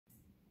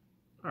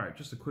All right,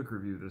 just a quick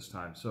review this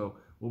time. So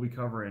we'll be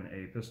covering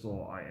a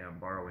pistol I am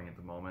borrowing at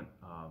the moment.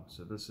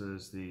 So this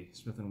is the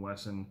Smith &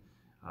 Wesson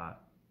uh,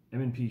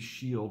 M&P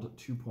Shield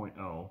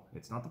 2.0.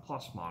 It's not the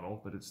Plus model,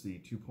 but it's the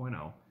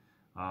 2.0.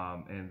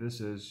 And this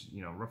is,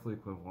 roughly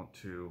equivalent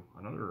to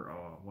another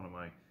one of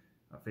my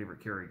favorite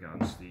carry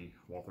guns, the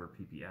Walther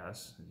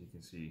PPS, as you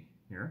can see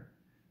here.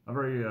 I've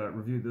already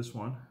reviewed this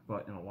one,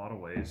 but in a lot of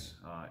ways,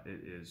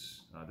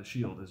 the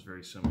Shield is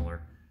very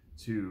similar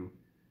to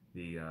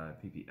the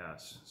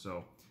PPS.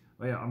 So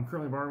yeah, I'm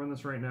currently borrowing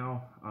this right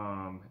now,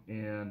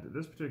 and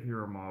this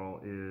particular model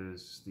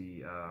is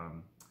the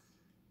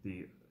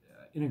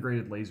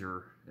integrated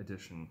laser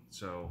edition.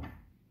 So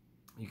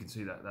you can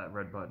see that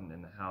red button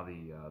and how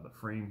the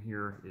frame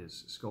here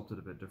is sculpted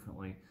a bit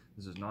differently.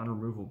 This is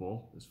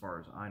non-removable as far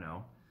as I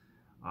know,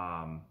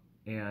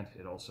 and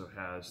it also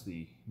has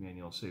the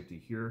manual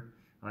safety here.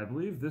 And I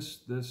believe this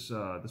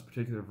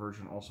particular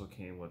version also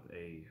came with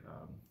a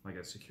like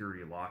a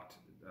security locked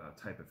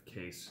type of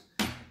case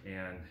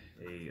and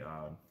a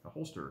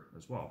holster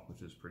as well,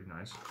 which is pretty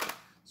nice.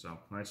 So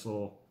nice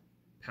little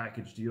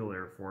package deal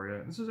there for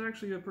you. This is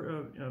actually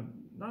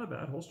not a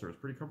bad holster. It's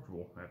pretty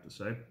comfortable, I have to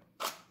say.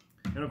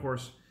 And of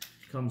course,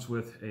 it comes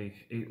with a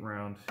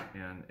 8-round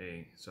and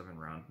a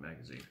 7-round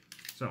magazine.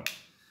 So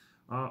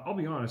I'll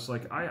be honest,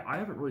 like I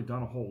haven't really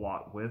done a whole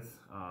lot with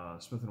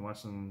Smith &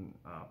 Wesson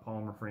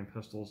polymer frame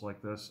pistols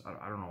like this.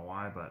 I don't know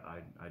why, but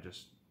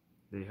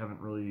they haven't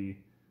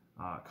really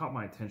caught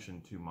my attention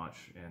too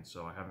much, and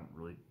so I haven't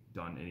really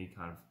done any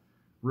kind of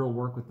real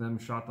work with them,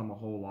 shot them a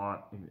whole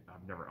lot.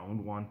 I've never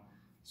owned one.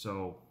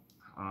 So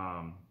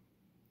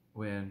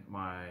when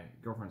my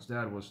girlfriend's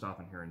dad was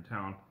stopping here in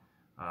town,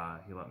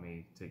 he let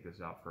me take this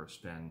out for a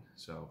spin.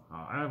 So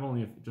I have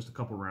only just a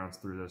couple rounds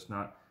through this,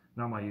 not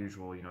my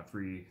usual,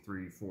 3,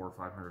 4,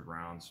 500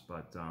 rounds,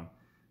 but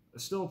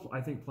still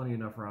I think plenty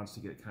enough rounds to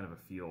get kind of a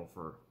feel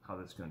for how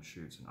this gun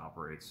shoots and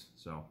operates.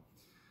 So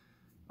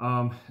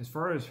as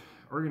far as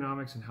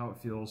ergonomics and how it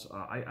feels,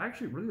 I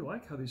actually really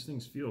like how these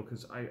things feel,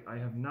 because I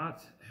have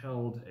not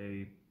held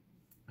a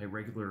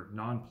regular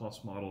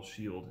non-plus model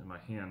Shield in my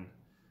hand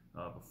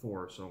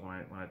before. So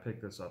when I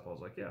picked this up, I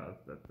was like, yeah,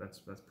 that's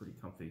pretty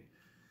comfy.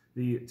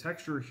 The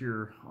texture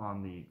here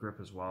on the grip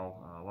as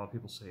well, a lot of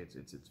people say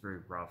it's very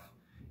rough,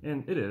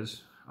 and it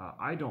is.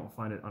 I don't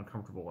find it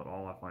uncomfortable at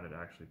all. I find it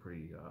actually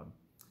pretty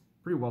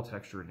well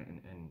textured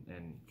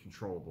and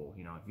controllable.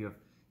 If you have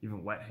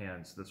even wet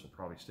hands, this will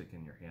probably stick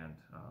in your hand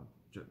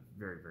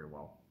very, very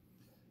well.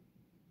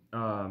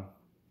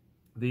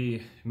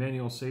 The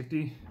manual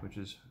safety, which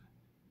is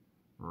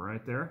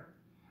right there,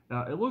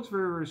 it looks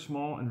very, very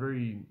small and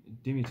very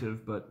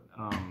diminutive, but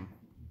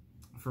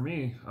for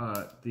me,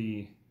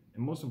 the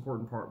most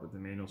important part with the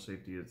manual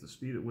safety is the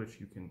speed at which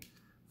you can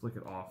flick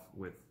it off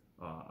with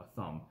a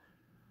thumb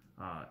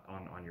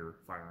on your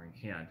firing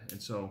hand.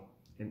 And so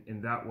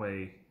in that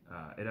way,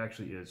 it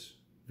actually is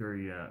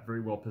very,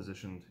 very well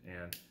positioned,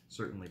 and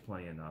certainly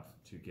plenty enough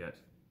to get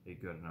a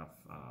good enough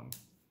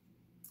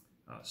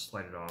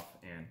slide it off,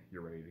 and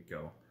you're ready to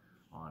go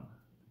on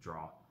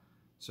draw.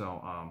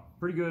 So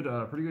pretty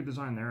good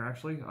design there.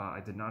 Actually, I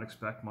did not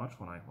expect much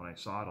when I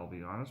saw it, I'll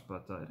be honest,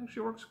 but it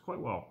actually works quite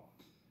well.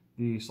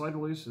 The slide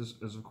release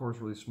is of course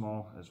really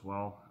small as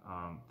well.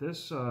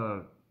 This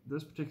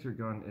particular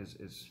gun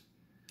is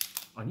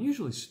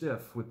unusually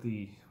stiff with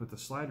the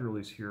slide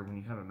release here. When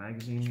you have a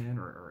magazine in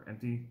or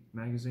empty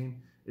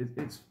magazine,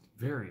 it's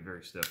very,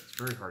 very stiff. It's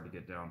very hard to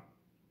get down.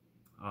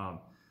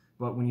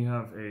 But when you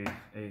have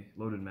a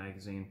loaded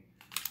magazine,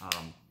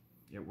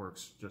 it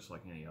works just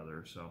like any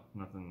other. So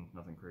nothing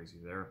crazy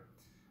there.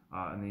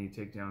 And the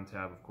takedown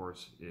tab, of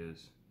course,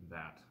 is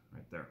that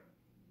right there.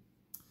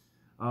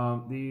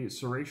 The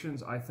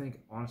serrations, I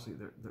think, honestly,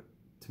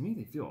 to me,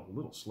 they feel a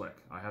little slick,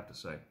 I have to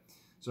say.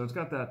 So it's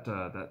got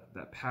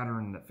that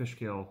pattern, that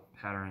fishtail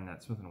pattern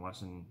that Smith &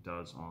 Wesson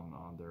does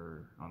on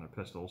their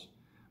pistols,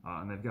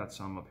 and they've got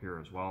some up here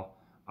as well.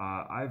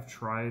 I've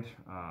tried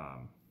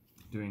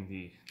doing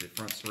the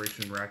front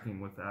serration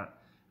racking with that.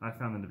 I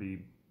found them to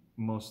be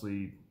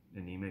mostly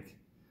anemic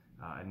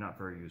and not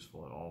very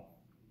useful at all.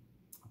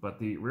 But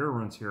the rear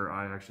runs here,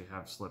 I actually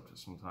have slipped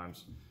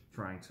sometimes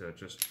trying to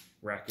just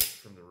rack it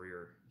from the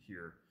rear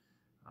here.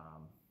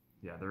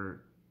 Yeah,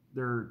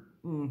 they're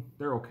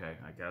okay,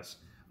 I guess.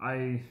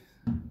 I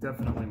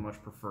definitely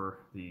much prefer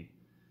the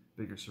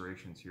bigger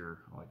serrations here,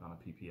 like on a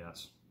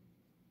PPS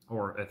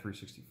or a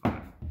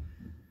 365.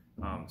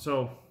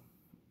 So,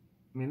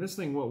 I mean, this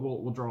thing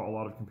will draw a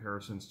lot of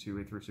comparisons to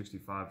a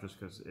 365 just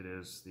because it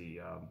is the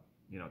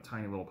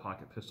tiny little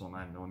pocket pistol,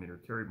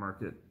 9mm carry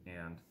market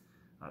and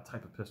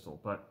type of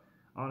pistol. But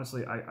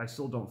honestly, I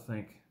still don't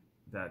think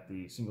that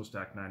the single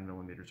stack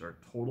 9mm are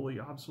totally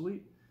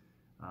obsolete,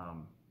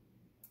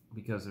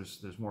 because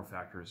there's more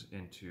factors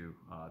into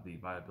the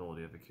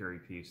viability of a carry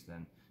piece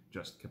than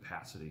just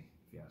capacity,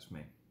 if you ask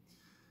me.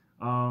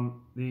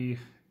 The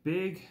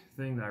big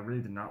thing that I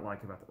really did not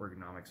like about the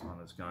ergonomics on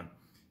this gun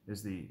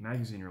is the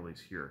magazine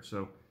release here.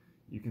 So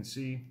you can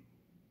see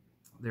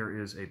there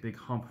is a big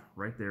hump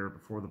right there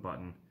before the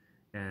button,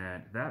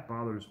 and that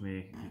bothers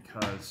me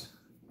because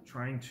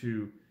trying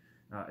to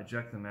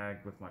eject the mag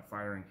with my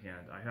firing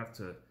hand,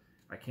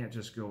 I can't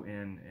just go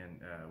in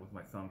and with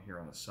my thumb here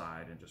on the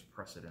side and just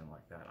press it in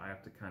like that. I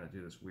have to kind of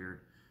do this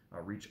weird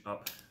reach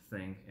up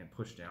thing and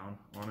push down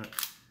on it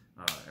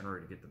in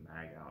order to get the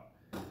mag out.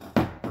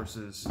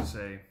 Versus,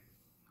 say,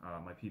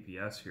 my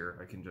PPS here,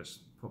 I can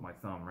just put my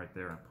thumb right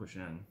there and push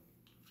in,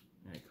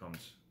 and it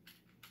comes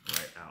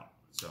right out.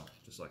 So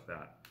just like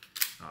that.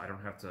 I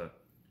don't have to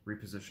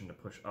reposition to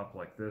push up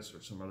like this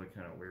or some other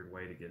kind of weird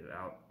way to get it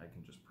out. I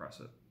can just press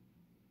it.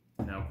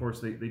 Now, of course,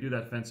 they do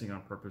that fencing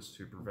on purpose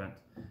to prevent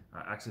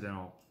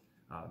accidental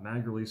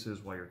mag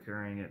releases while you're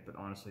carrying it, but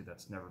honestly,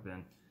 that's never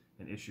been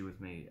an issue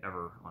with me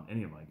ever on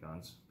any of my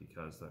guns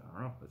because, I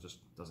don't know, it just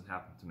doesn't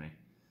happen to me.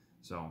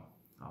 So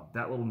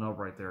that little nub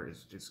right there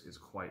is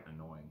quite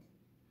annoying.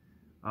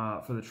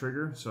 For the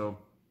trigger, so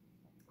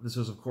this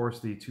is, of course,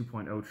 the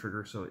 2.0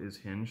 trigger, so it is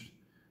hinged,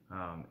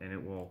 and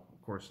it will,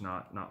 of course,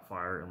 not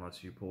fire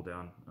unless you pull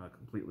down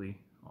completely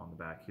on the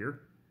back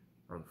here,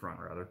 or the front,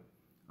 rather.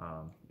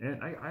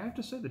 And I have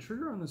to say the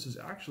trigger on this is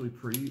actually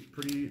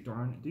pretty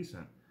darn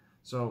decent.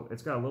 So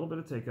it's got a little bit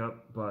of take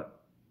up, but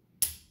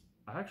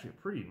actually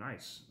a pretty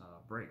nice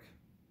break.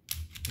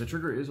 The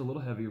trigger is a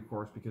little heavy, of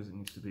course, because it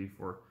needs to be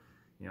for,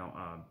 you know,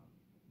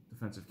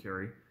 defensive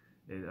carry.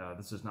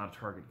 This is not a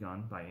target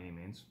gun by any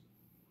means,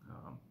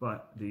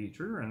 but the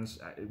trigger on this,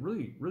 it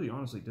really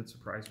honestly did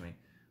surprise me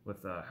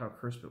with how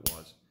crisp it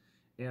was.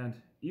 And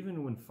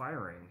even when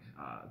firing,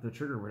 the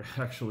trigger would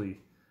actually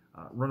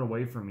run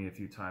away from me a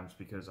few times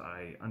because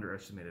I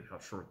underestimated how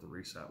short the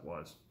reset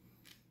was.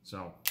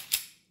 So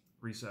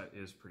reset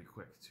is pretty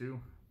quick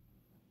too,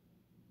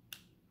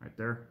 right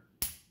there,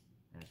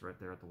 and it's right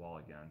there at the wall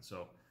again.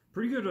 So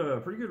pretty good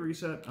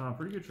reset,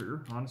 pretty good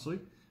trigger, honestly.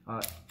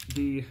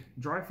 The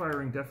dry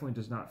firing definitely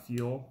does not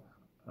feel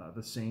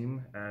the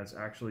same as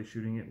actually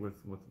shooting it with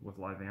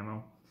live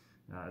ammo,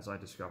 as I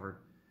discovered.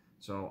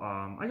 So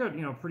I got,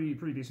 you know, pretty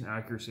decent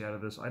accuracy out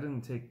of this. I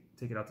didn't take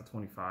it out to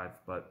 25,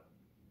 but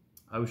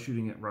I was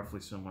shooting it roughly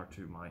similar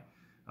to my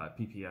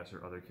PPS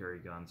or other carry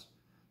guns.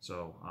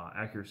 So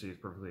accuracy is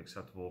perfectly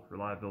acceptable.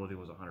 Reliability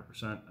was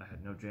 100%. I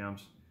had no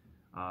jams.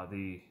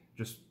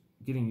 Just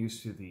getting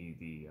used to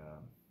the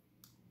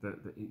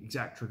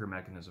exact trigger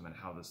mechanism and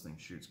how this thing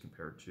shoots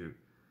compared to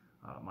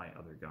my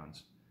other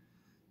guns.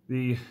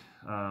 The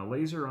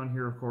laser on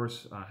here, of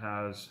course,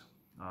 has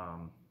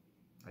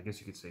I guess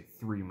you could say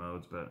 3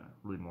 modes, but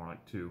really more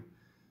like 2.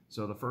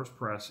 So the first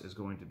press is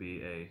going to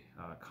be a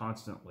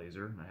constant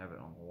laser, and I have it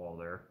on the wall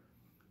there.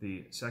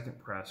 The second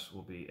press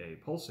will be a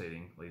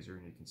pulsating laser,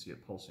 and you can see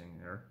it pulsing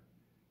there,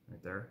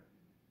 right there.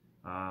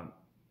 I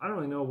don't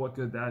really know what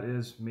good that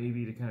is,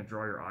 maybe to kind of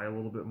draw your eye a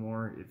little bit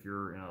more if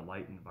you're in a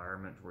light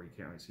environment where you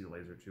can't really see the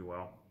laser too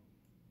well.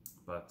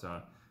 But,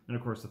 and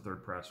of course the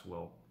third press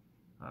will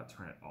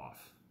turn it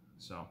off.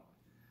 So,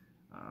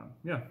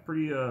 yeah,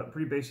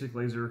 pretty basic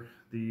laser.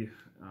 The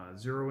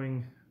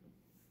zeroing,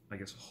 I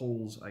guess,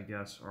 holes,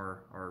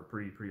 are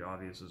pretty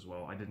obvious as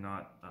well. I did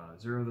not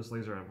zero this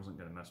laser. I wasn't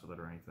going to mess with it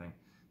or anything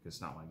because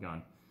it's not my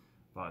gun.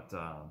 But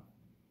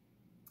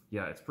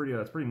yeah, it's pretty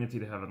nifty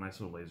to have a nice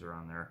little laser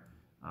on there.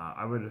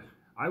 I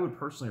would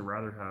personally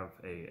rather have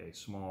a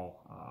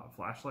small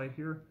flashlight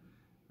here,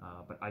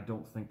 but I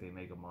don't think they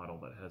make a model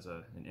that has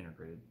an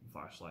integrated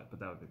flashlight. But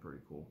that would be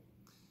pretty cool.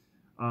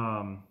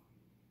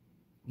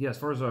 Yeah, as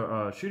far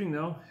as shooting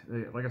though,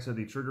 like I said,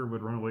 the trigger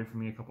would run away from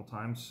me a couple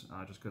times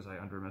just because I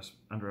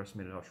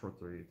underestimated how short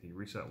the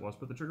reset was,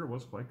 but the trigger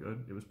was quite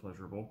good. It was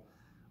pleasurable.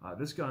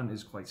 This gun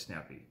is quite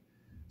snappy.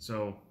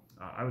 So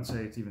I would say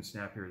it's even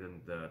snappier than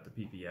the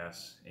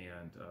PPS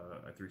and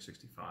a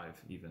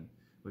 365 even,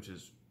 which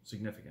is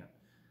significant.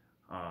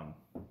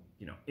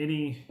 You know,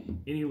 any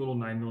little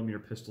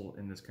 9mm pistol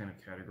in this kind of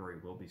category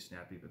will be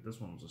snappy, but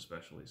this one was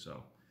especially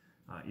so.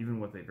 Even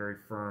with a very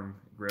firm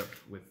grip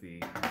with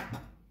the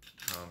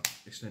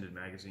extended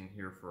magazine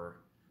here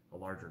for a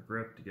larger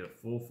grip to get a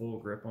full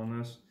grip on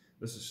this,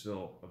 this is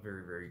still a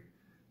very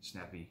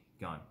snappy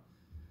gun.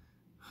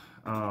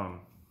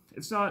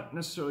 It's not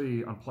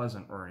necessarily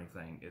unpleasant or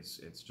anything.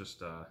 It's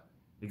just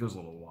it goes a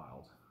little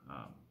wild.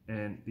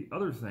 And the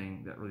other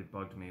thing that really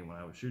bugged me when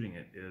I was shooting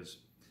it is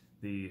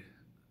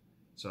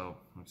so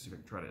let's see if I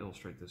can try to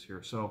illustrate this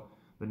here. So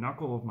the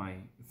knuckle of my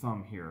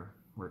thumb here,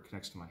 where it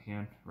connects to my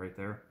hand, right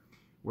there,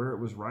 where it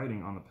was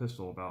riding on the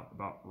pistol,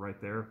 about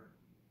right there.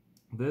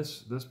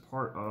 This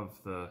part of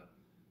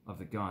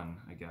the gun,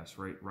 I guess,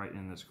 right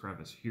in this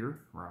crevice here,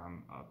 where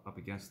I'm up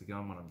against the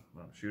gun when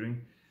I'm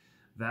shooting,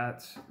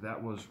 that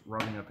was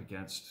rubbing up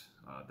against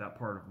that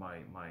part of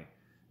my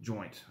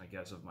joint, I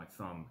guess, of my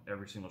thumb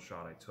every single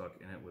shot I took,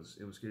 and it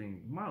was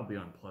getting mildly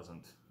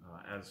unpleasant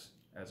as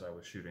I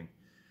was shooting.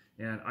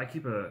 And I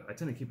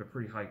tend to keep a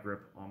pretty high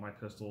grip on my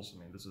pistols. I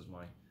mean, this is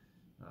my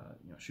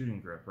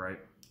shooting grip, right?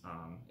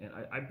 And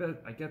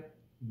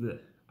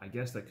I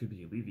guess that could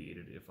be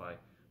alleviated if I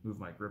move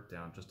my grip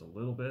down just a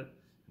little bit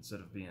instead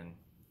of being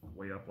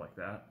way up like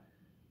that.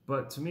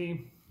 But to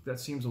me, that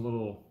seems a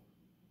little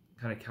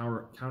kind of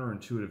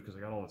counterintuitive because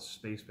I got all this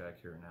space back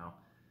here now,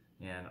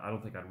 and I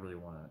don't think I'd really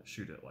want to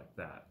shoot it like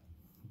that.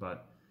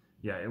 But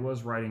yeah, it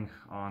was riding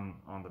on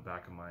the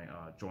back of my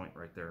joint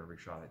right there every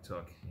shot I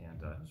took,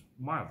 and it was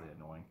mildly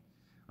annoying.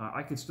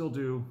 I could still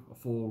do a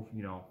full,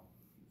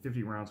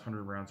 50 rounds,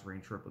 100 rounds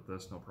range trip with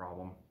this, no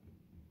problem.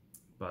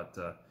 But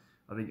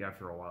I think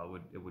after a while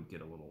it would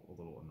get a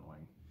little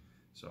annoying.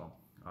 So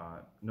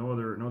no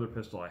other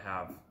pistol I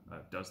have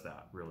does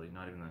that really,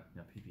 not even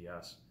the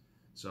PPS.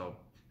 So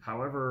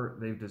however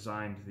they've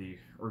designed the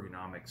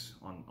ergonomics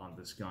on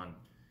this gun,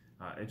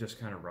 it just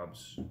kind of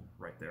rubs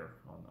right there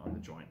on the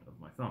joint of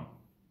my thumb.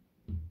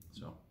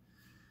 So,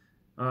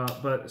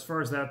 but as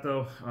far as that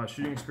though,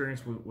 shooting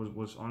experience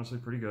was honestly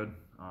pretty good.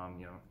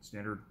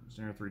 Standard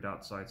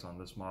 3-dot sights on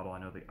this model.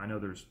 I know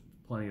there's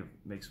plenty of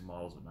makes and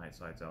models of night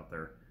sights out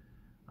there.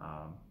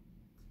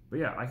 But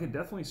yeah, I could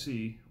definitely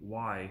see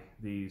why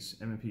these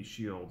M&P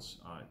shields,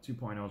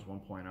 2.0s,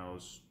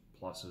 1.0s,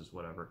 pluses,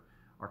 whatever,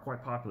 are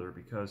quite popular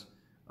because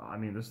I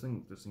mean this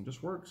thing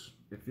just works.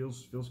 It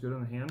feels good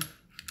in the hand.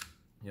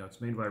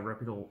 It's made by a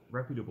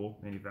reputable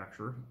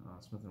manufacturer,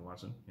 Smith &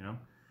 Wesson.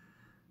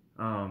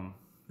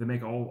 They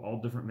make all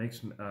different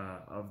makes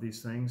of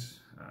these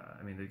things.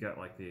 I mean, they've got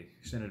like the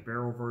extended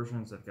barrel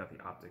versions, they've got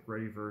the optic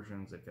ready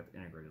versions, they've got the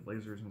integrated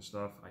lasers and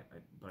stuff.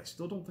 But I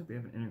still don't think they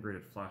have an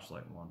integrated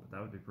flashlight one, but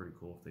that would be pretty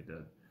cool if they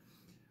did.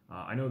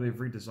 I know they've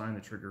redesigned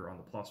the trigger on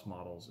the Plus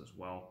models as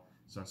well.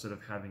 So instead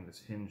of having this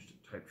hinged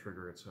type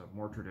trigger, it's a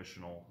more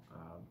traditional,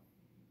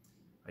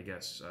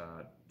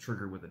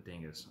 trigger with a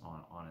dingus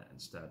on it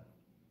instead.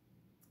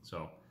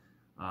 So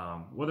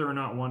whether or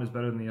not one is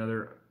better than the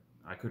other,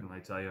 I couldn't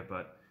really tell you,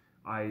 but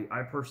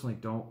I personally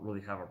don't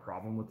really have a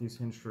problem with these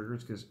hinge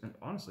triggers because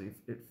honestly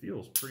it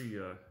feels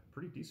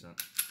pretty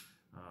decent.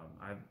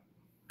 I have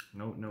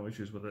no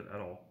issues with it at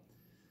all.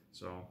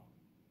 So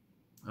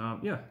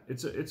yeah,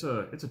 it's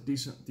a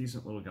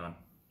decent little gun.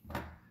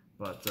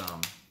 But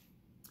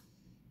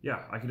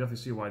yeah, I can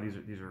definitely see why these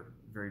are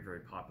very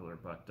popular.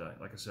 But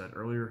like I said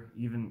earlier,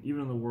 even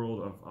in the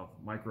world of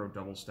micro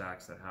double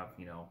stacks that have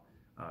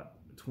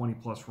 20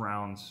 plus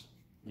rounds,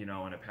 in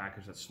a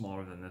package that's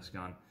smaller than this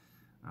gun.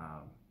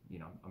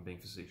 I'm being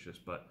facetious,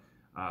 but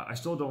I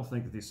still don't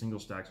think that these single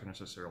stacks are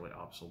necessarily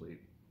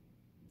obsolete.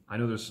 I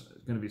know there's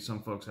going to be some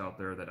folks out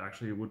there that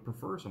actually would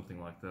prefer something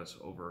like this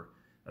over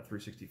a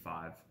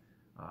 365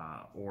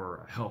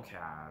 or a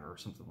Hellcat or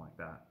something like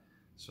that.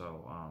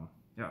 So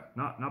yeah,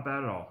 not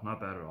bad at all, not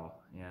bad at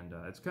all. And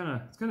it's kind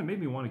of made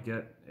me want to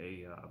get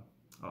a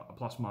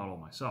Plus model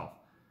myself,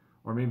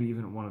 or maybe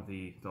even one of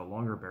the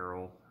longer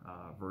barrel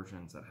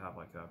versions that have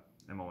like a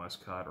MOS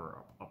cut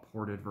or a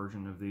ported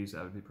version of these.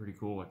 That would be pretty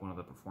cool, like one of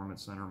the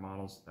Performance Center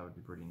models. That would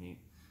be pretty neat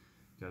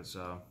because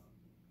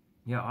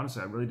yeah,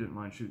 honestly I really didn't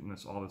mind shooting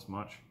this all this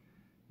much,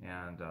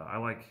 and I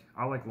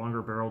like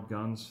longer barreled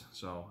guns,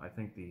 so I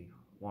think the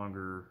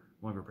longer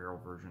barrel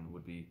version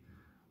would be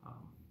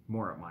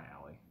more up my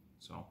alley.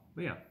 So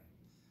but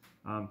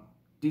yeah,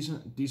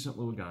 decent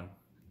little gun,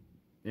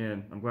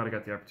 and I'm glad I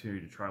got the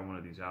opportunity to try one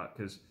of these out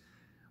because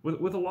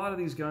with a lot of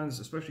these guns,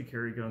 especially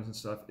carry guns and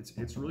stuff,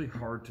 it's really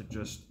hard to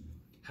just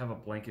have a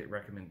blanket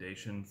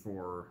recommendation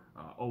for,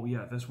 oh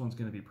yeah, this one's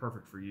going to be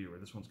perfect for you, or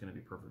this one's going to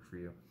be perfect for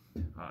you,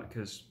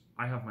 because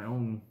I have my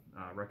own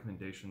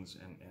recommendations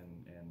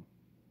and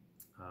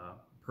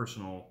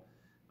personal,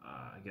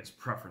 I guess,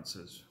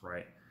 preferences,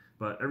 right?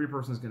 But every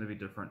person's going to be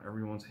different.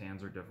 Everyone's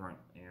hands are different,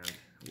 and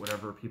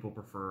whatever people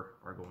prefer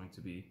are going to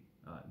be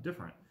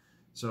different.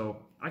 So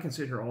I can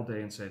sit here all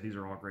day and say these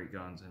are all great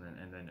guns,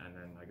 and then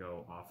I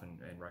go off and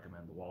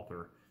recommend the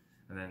Walther,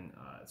 and then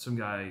some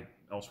guy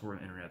elsewhere on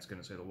the internet is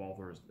going to say the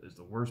Walther is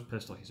the worst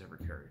pistol he's ever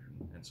carried,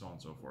 and so on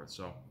and so forth.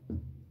 So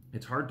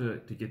it's hard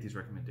to get these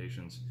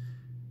recommendations,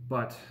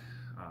 but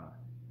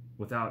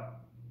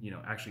without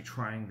actually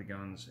trying the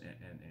guns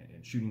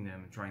and shooting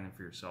them and trying them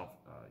for yourself,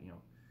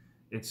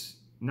 it's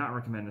not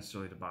recommended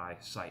necessarily to buy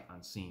sight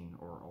unseen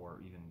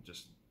or even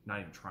just not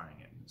even trying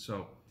it.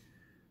 So.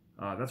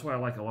 That's why I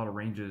like a lot of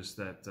ranges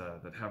that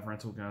have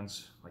rental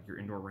guns, like your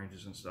indoor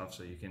ranges and stuff,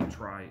 so you can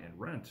try and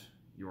rent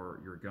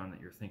your gun that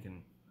you're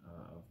thinking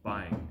of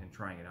buying and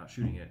trying it out,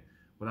 shooting it,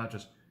 without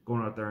just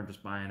going out there and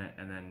just buying it,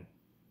 and then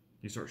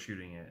you start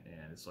shooting it,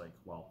 and it's like,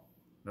 well,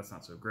 that's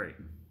not so great.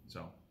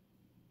 So,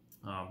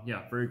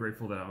 yeah, very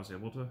grateful that I was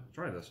able to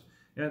try this.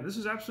 And this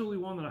is absolutely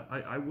one that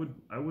I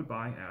would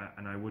buy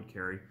and I would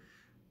carry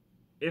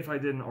if I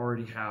didn't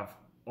already have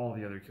all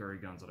the other carry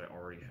guns that I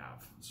already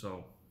have.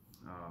 So.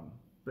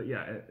 But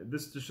yeah,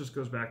 this just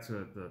goes back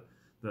to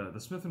the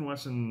Smith &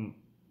 Wesson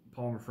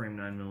polymer frame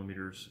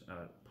 9mm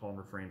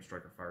polymer frame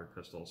striker fired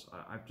pistols.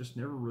 I've just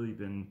never really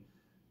been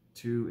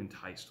too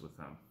enticed with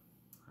them.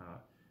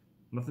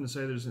 Nothing to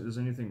say there's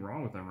anything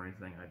wrong with them or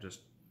anything.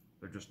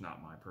 They're just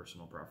not my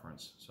personal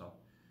preference. So,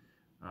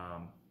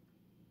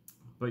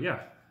 but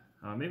yeah,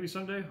 maybe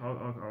someday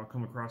I'll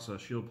come across a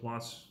Shield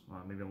Plus,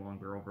 maybe a long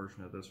barrel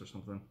version of this or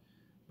something.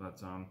 But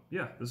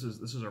yeah, this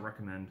is a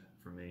recommend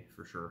for me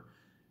for sure.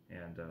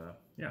 And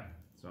yeah,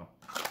 so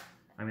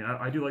I mean,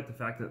 I do like the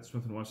fact that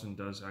Smith & Wesson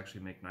does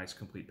actually make nice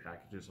complete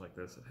packages like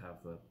this that have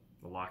the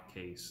lock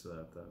case,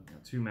 the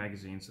 2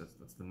 magazines.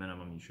 That's the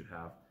minimum you should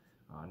have.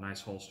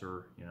 Nice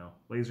holster, you know.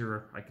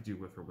 Laser I could do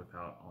with or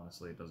without.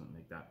 Honestly, it doesn't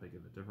make that big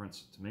of a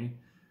difference to me,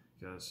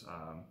 because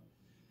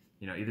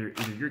you know, either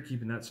you're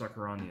keeping that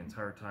sucker on the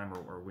entire time,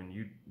 or when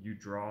you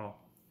draw,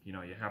 you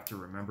know, you have to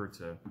remember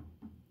to,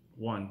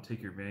 one,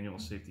 take your manual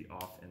safety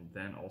off and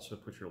then also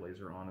put your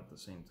laser on at the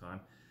same time.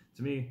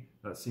 To me,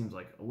 that seems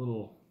like a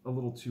little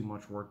too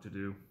much work to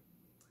do.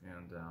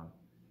 And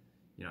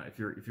you know, if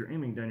you're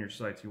aiming down your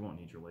sights, you won't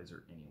need your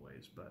laser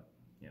anyways. But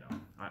you know,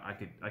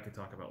 I could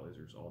talk about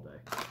lasers all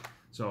day.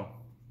 So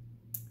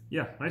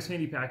yeah, nice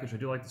handy package. I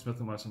do like the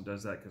Smith & Wesson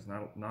does that, because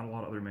not a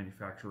lot of other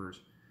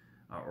manufacturers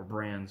or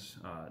brands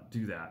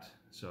do that.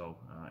 So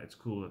it's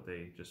cool that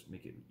they just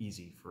make it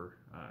easy for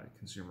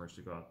consumers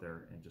to go out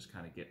there and just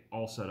kind of get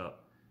all set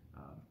up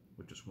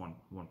with just one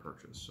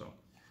purchase. So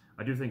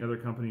I do think other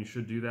companies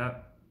should do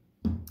that.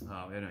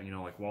 And you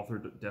know, like Walther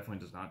definitely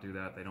does not do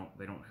that. They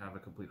don't have a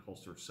complete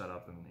holster set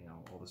up and, you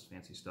know, all this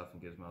fancy stuff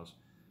and gizmos.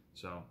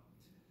 So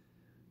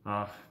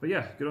but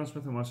yeah, good on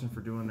Smith & Wesson for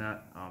doing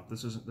that.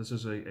 This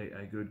is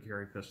a good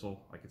carry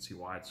pistol. I can see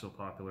why it's so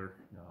popular.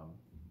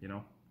 You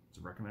know, it's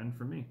a recommend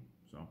from me.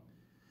 So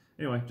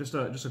anyway, just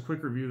a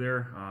quick review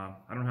there.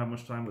 I don't have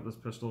much time with this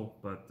pistol,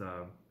 but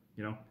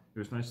you know, it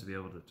was nice to be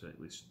able to at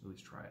least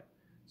try it.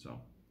 So,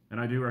 and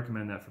I do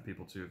recommend that for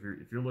people too.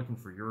 If you're looking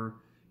for your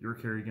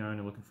carry gun,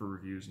 you're looking for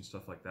reviews and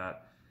stuff like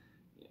that,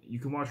 you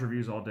can watch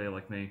reviews all day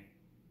like me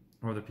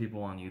or other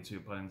people on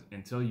YouTube, but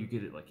until you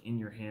get it like in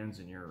your hands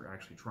and you're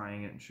actually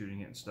trying it and shooting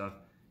it and stuff,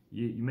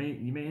 you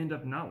may end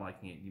up not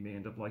liking it. You may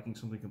end up liking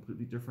something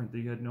completely different that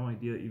you had no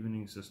idea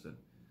even existed,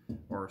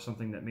 or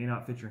something that may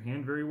not fit your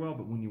hand very well,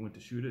 but when you went to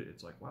shoot it,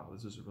 it's like, wow,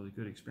 this is a really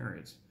good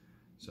experience.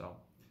 So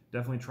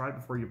definitely try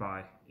before you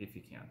buy if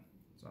you can.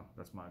 So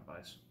that's my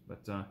advice.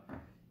 But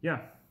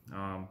yeah,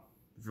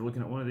 if you're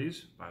looking at one of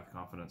these, buy with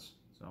confidence.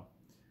 So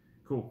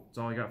cool. That's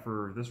all I got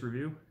for this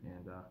review,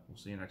 and we'll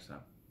see you next time.